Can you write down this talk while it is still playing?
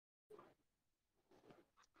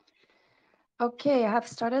Okay, I have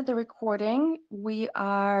started the recording.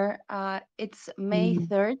 It's May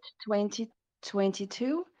 3rd,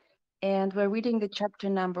 2022, and we're reading the chapter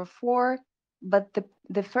number 4. But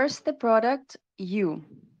the product, you.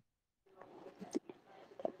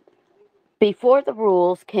 Before the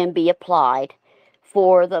rules can be applied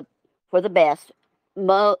for the for the best,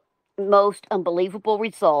 mo- most unbelievable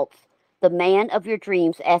results, the man of your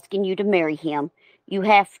dreams asking you to marry him, you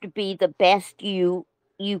have to be the best you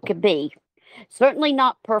can be. Certainly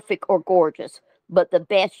not perfect or gorgeous, but the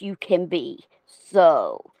best you can be.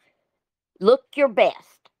 So, look your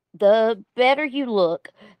best. The better you look,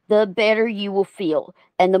 the better you will feel,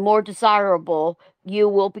 and the more desirable you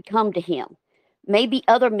will become to him. Maybe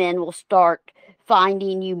other men will start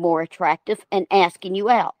finding you more attractive and asking you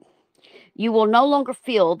out. You will no longer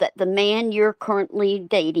feel that the man you're currently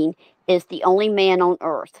dating is the only man on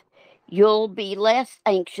earth. You'll be less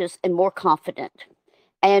anxious and more confident.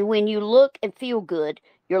 And when you look and feel good,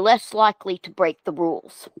 you're less likely to break the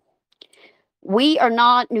rules. We are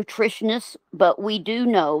not nutritionists, but we do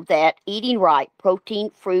know that eating right,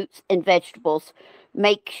 protein, fruits, and vegetables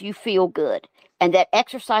makes you feel good, and that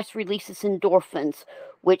exercise releases endorphins,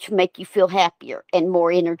 which make you feel happier and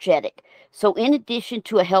more energetic. So, in addition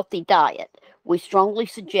to a healthy diet, we strongly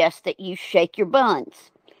suggest that you shake your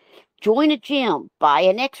buns. Join a gym, buy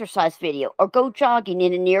an exercise video, or go jogging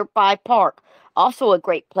in a nearby park. Also, a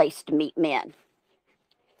great place to meet men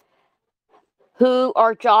who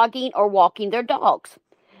are jogging or walking their dogs.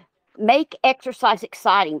 Make exercise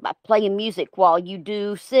exciting by playing music while you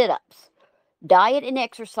do sit ups. Diet and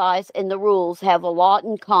exercise and the rules have a lot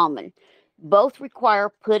in common. Both require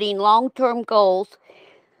putting long term goals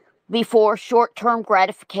before short term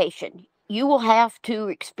gratification. You will have to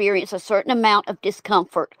experience a certain amount of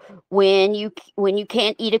discomfort when you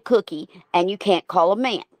can't eat a cookie and you can't call a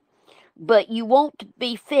man. But you want to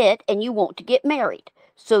be fit and you want to get married.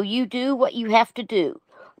 So you do what you have to do.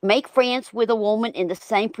 Make friends with a woman in the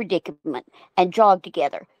same predicament and jog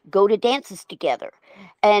together. Go to dances together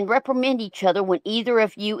and reprimand each other when either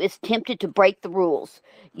of you is tempted to break the rules.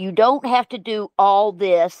 You don't have to do all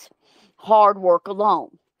this hard work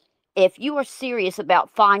alone. If you are serious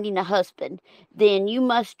about finding a husband, then you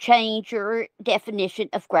must change your definition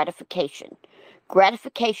of gratification.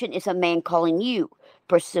 Gratification is a man calling you,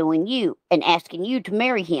 pursuing you, and asking you to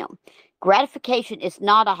marry him. Gratification is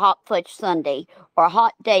not a hot fudge sundae or a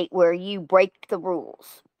hot date where you break the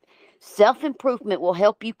rules. Self improvement will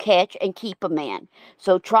help you catch and keep a man.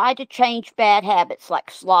 So try to change bad habits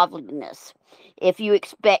like slovenliness if you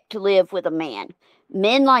expect to live with a man.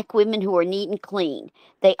 Men like women who are neat and clean.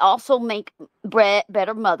 They also make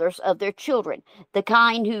better mothers of their children, the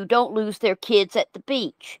kind who don't lose their kids at the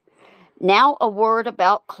beach. Now, a word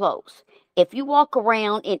about clothes. If you walk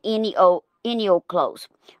around in any old clothes,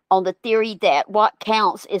 on the theory that what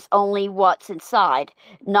counts is only what's inside,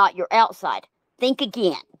 not your outside, think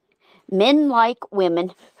again. Men like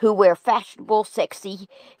women who wear fashionable, sexy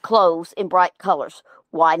clothes in bright colors.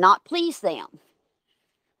 Why not please them?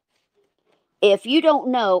 If you don't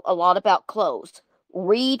know a lot about clothes,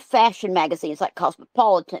 read fashion magazines like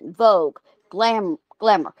Cosmopolitan, Vogue, Glamour,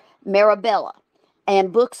 Marabella,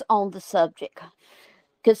 and books on the subject.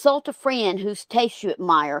 Consult a friend whose taste you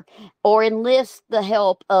admire, or enlist the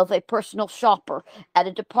help of a personal shopper at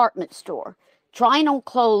a department store. Trying on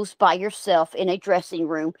clothes by yourself in a dressing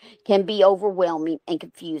room can be overwhelming and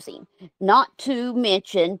confusing. Not to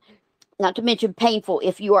mention not to mention painful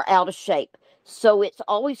if you are out of shape. So it's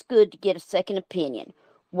always good to get a second opinion.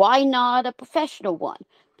 Why not a professional one?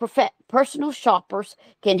 Personal shoppers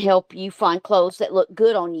can help you find clothes that look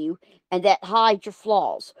good on you and that hide your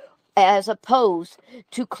flaws, as opposed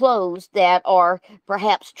to clothes that are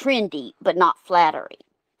perhaps trendy but not flattering.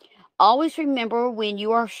 Always remember when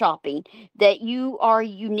you are shopping that you are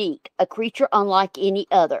unique, a creature unlike any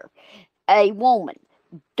other. A woman,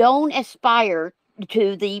 don't aspire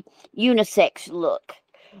to the unisex look.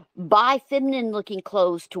 Buy feminine looking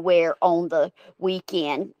clothes to wear on the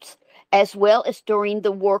weekends as well as during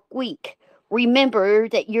the work week. Remember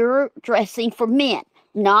that you're dressing for men,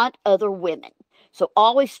 not other women. So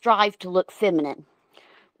always strive to look feminine.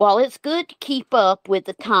 While it's good to keep up with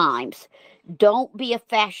the times, don't be a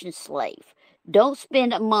fashion slave. Don't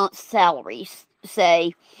spend a month's salary,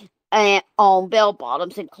 say, on bell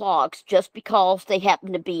bottoms and clogs just because they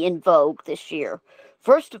happen to be in vogue this year.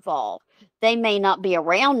 First of all, they may not be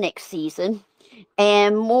around next season,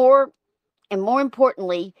 and more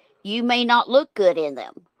importantly, you may not look good in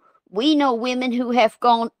them. We know women who have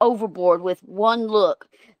gone overboard with one look,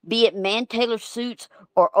 be it man tailored suits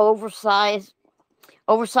or oversized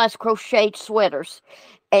crocheted sweaters,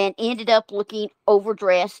 and ended up looking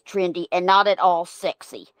overdressed, trendy, and not at all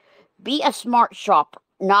sexy. Be a smart shopper,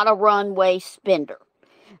 not a runway spender.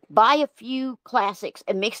 Buy a few classics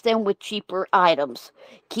and mix them with cheaper items.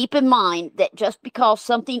 Keep in mind that just because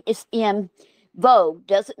something is in vogue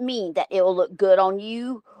doesn't mean that it will look good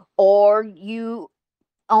or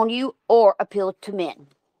appeal to men.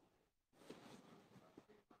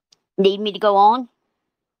 Need me to go on?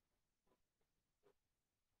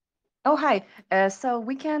 Oh, hi. So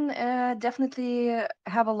we can definitely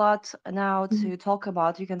have a lot now to talk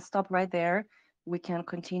about. You can stop right there. We can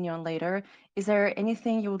continue on later. Is there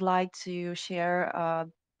anything you would like to share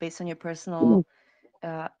based on your personal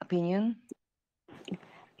opinion?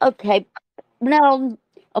 Okay. No.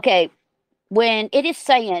 Okay. When it is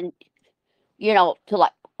saying, to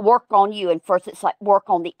like work on you, and first it's like work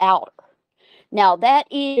on the outer. Now that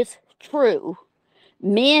is true.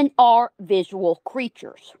 Men are visual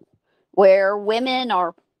creatures, where women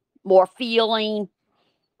are more feeling,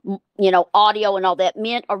 audio and all that.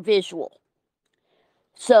 Men are visual.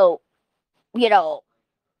 So, you know,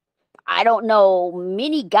 I don't know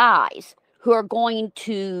many guys who are going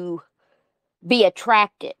to be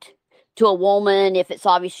attracted to a woman if it's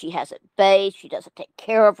obvious she hasn't bathed, she doesn't take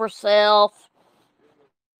care of herself,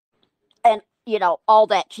 and all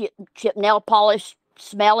that chip nail polish,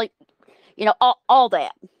 smelly, all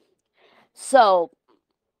that. So,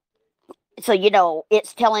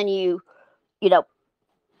 it's telling you, you know,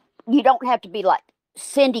 you don't have to be like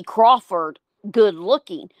Cindy Crawford, good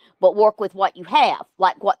looking, but work with what you have,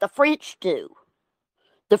 like what the French do.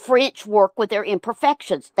 The French work with their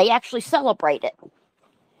imperfections. They actually celebrate it.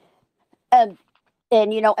 And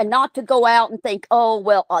and not to go out and think, oh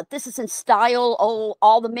well, this is in style. Oh,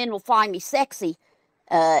 all the men will find me sexy.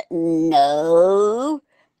 No,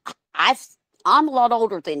 I've I'm a lot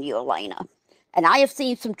older than you, Elena, and I have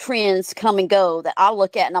seen some trends come and go that I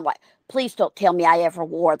look at and I'm like, please don't tell me I ever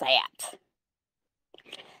wore that.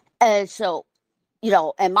 And so,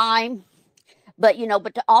 and mine, but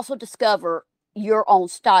to also discover your own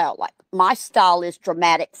style. Like my style is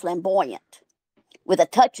dramatic, flamboyant, with a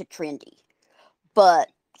touch of trendy,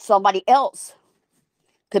 but somebody else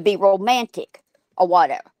could be romantic or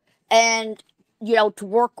whatever. And, to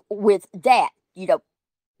work with that,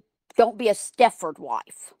 don't be a Stefford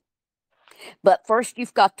wife. But first,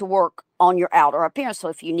 you've got to work on your outer appearance. So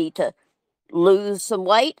if you need to lose some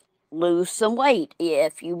weight, lose some weight.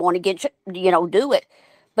 If you want to do it.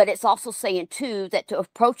 But it's also saying, too, that to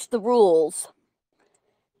approach the rules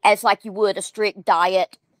as like you would a strict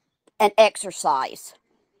diet and exercise.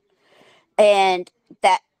 And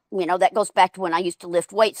that goes back to when I used to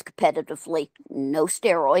lift weights competitively. No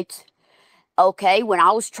steroids. Okay, when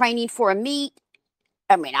I was training for a meet,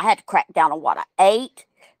 I mean, I had to crack down on what I ate.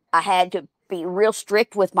 I had to be real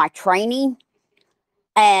strict with my training.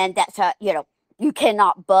 And that's how, you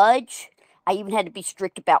cannot budge. I even had to be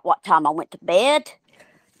strict about what time I went to bed.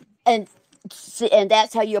 And and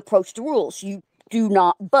that's how you approach the rules. You do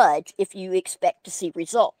not budge if you expect to see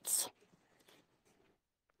results.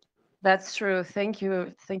 That's true. Thank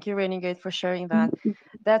you, Renegade, for sharing that.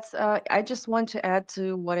 That's I just want to add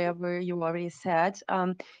to whatever you already said.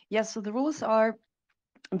 Yes, so the rules are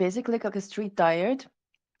basically like a street diet.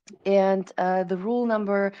 And the rule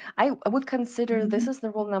number, I would consider this is the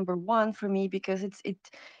rule number one for me because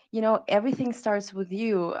everything starts with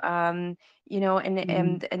you, and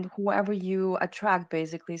whoever you attract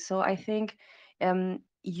basically. So I think you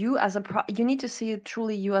need to see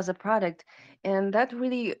truly you as a product, and that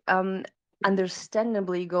really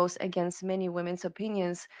understandably goes against many women's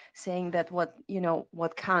opinions, saying that what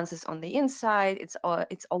counts is on the inside. It's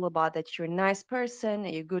all about that you're a nice person,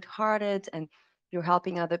 you're good-hearted, and you're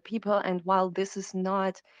helping other people. And while this is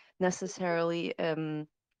not necessarily to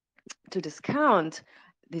discount,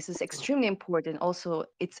 this is extremely important. Also,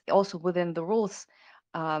 it's also within the rules.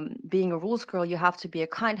 Being a rules girl, you have to be a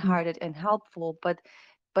kind-hearted and helpful. But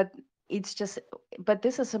it's just, but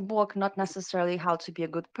this is a book not necessarily how to be a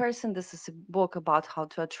good person. This is a book about how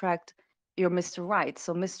to attract your Mr. Right.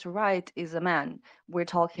 So Mr. Right is a man. We're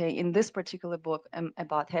talking in this particular book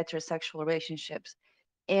about heterosexual relationships,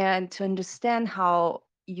 and to understand how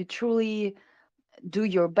you truly do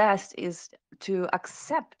your best is to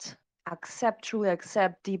truly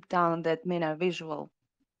accept deep down that men are visual,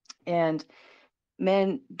 and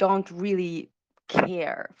men don't really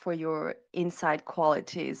care for your inside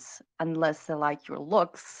qualities unless they like your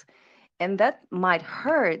looks, and that might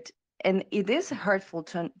hurt. And it is hurtful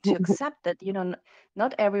to accept that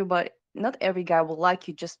not every guy will like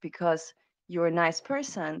you just because you're a nice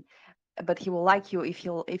person, but he will like you if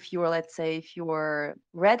you're, let's say, if you're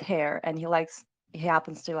red hair and he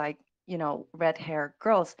happens to like red hair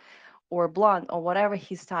girls or blonde or whatever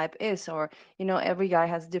his type is, or every guy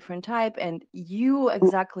has different type, and you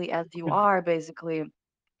exactly as you are basically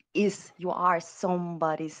is you are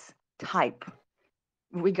somebody's type,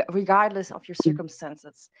 regardless of your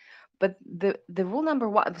circumstances. But the rule number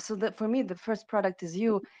one, so that for me the first product is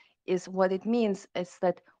you, is what it means is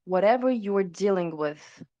that whatever you're dealing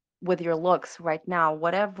with your looks right now,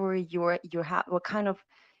 whatever you have, what kind of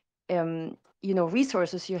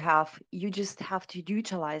resources you have, you just have to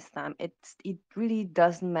utilize them. It really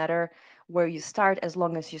doesn't matter where you start, as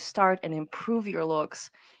long as you start and improve your looks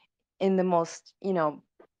in the most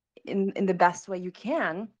in the best way you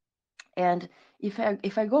can. And if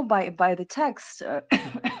I go by the text,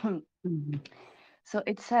 so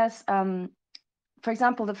it says, for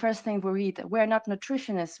example, the first thing we read, we're not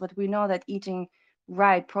nutritionists, but we know that eating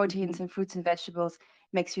right proteins and fruits and vegetables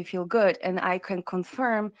makes you feel good. And I can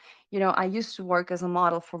confirm, I used to work as a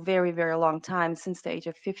model for very, very long time, since the age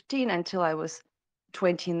of 15 until I was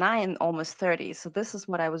 29, almost 30. So this is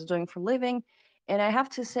what I was doing for a living. And I have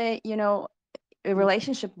to say, a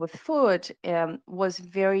relationship with food was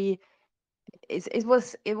very, it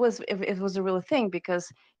was a real thing,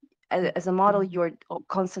 because as a model you're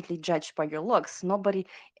constantly judged by your looks. Nobody,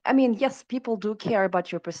 I mean, yes, people do care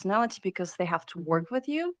about your personality because they have to work with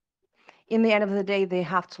you. In the end of the day, they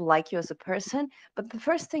have to like you as a person, but the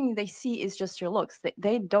first thing they see is just your looks.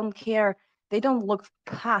 They don't care, they don't look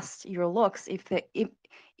past your looks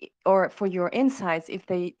or for your insides, if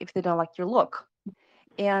they don't like your look.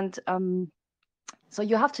 And so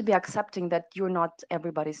you have to be accepting that you're not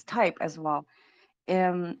everybody's type as well.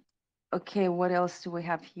 um okay, what else do we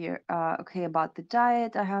have here? Okay, about the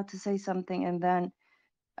diet I have to say something, and then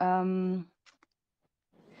um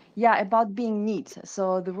yeah, about being neat.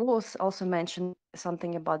 So the rules also mention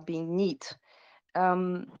something about being neat.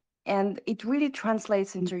 um and it really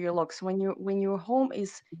translates into your looks when your home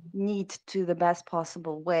is neat to the best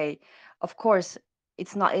possible way. Of course, it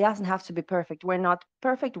doesn't have to be perfect. We're not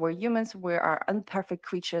perfect, we're humans, we are imperfect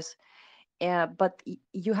creatures. But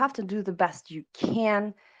you have to do the best you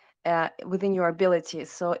can within your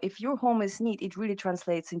abilities. So if your home is neat, it really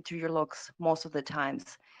translates into your looks most of the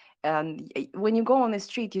times. When you go on the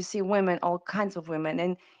street, you see women, all kinds of women,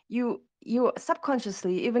 and you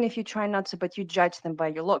subconsciously, even if you try not to, but you judge them by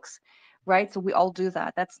your looks, right? So we all do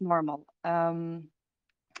that. That's normal.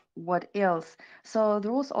 What else? So the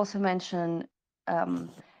rules also mention um,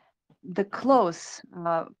 the clothes.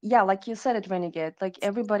 Yeah, like you said it, Renegade. Like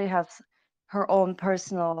everybody has her own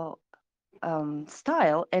personal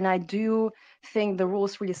style, and I do think the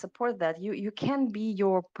rules really support that. You can be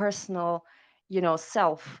your personal,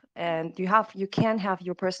 self, and you can have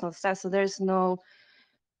your personal style. So there's no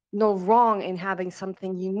wrong in having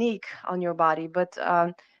something unique on your body. But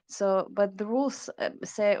the rules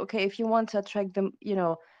say, okay, if you want to attract them,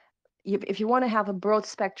 if you want to have a broad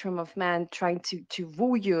spectrum of men trying to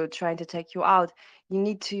woo you, trying to take you out, you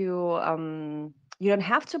need to you don't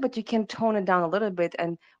have to, but you can tone it down a little bit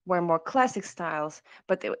and wear more classic styles.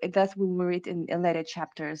 But that's what we read in later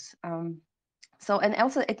chapters. So, and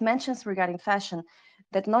also it mentions regarding fashion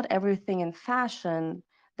that not everything in fashion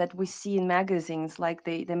that we see in magazines, like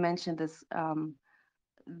they mentioned this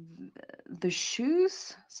th- the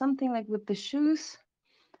shoes, something like with the shoes.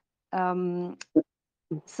 Um,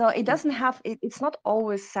 so it doesn't have it's not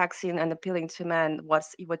always sexy and appealing to men what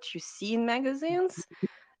you see in magazines.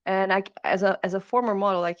 And as a former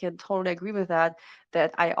model, I can totally agree with that.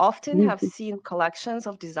 That I often have seen collections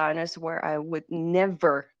of designers where I would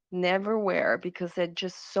never wear because they're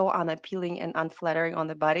just so unappealing and unflattering on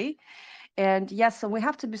the body. And yes, so we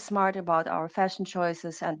have to be smart about our fashion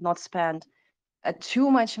choices and not spend too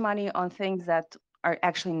much money on things that are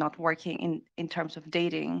actually not working in terms of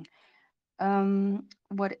dating.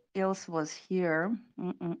 What else was here?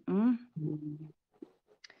 Mm-mm-mm.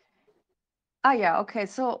 Ah, yeah, okay.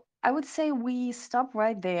 So I would say we stop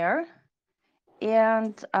right there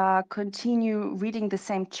and continue reading the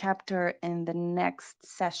same chapter in the next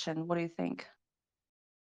session. What do you think?